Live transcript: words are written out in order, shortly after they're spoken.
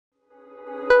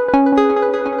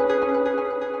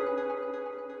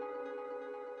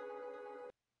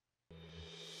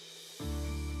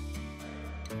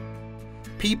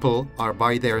People are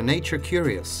by their nature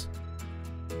curious.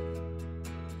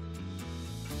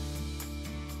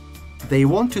 They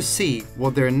want to see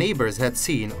what their neighbors had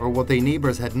seen or what their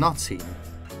neighbors had not seen.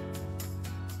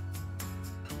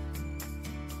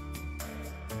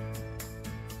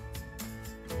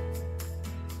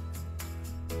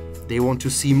 They want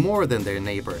to see more than their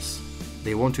neighbors.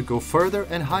 They want to go further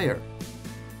and higher.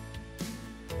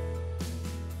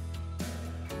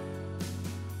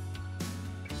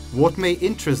 What may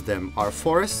interest them are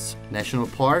forests, national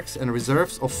parks and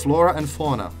reserves of flora and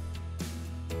fauna.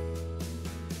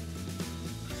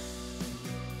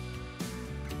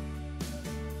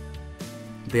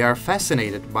 They are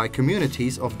fascinated by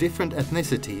communities of different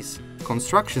ethnicities,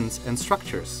 constructions and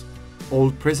structures,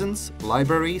 old prisons,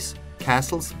 libraries,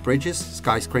 castles, bridges,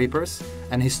 skyscrapers,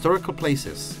 and historical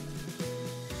places.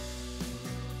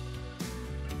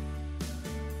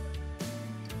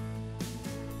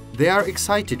 They are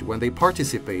excited when they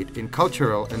participate in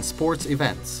cultural and sports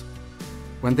events,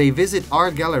 when they visit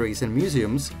art galleries and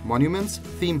museums, monuments,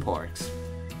 theme parks.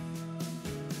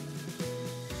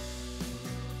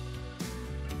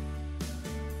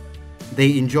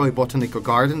 They enjoy botanical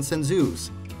gardens and zoos,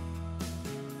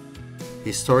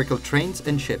 historical trains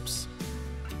and ships.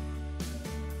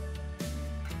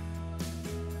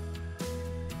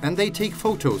 And they take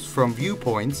photos from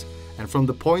viewpoints and from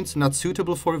the points not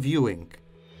suitable for viewing.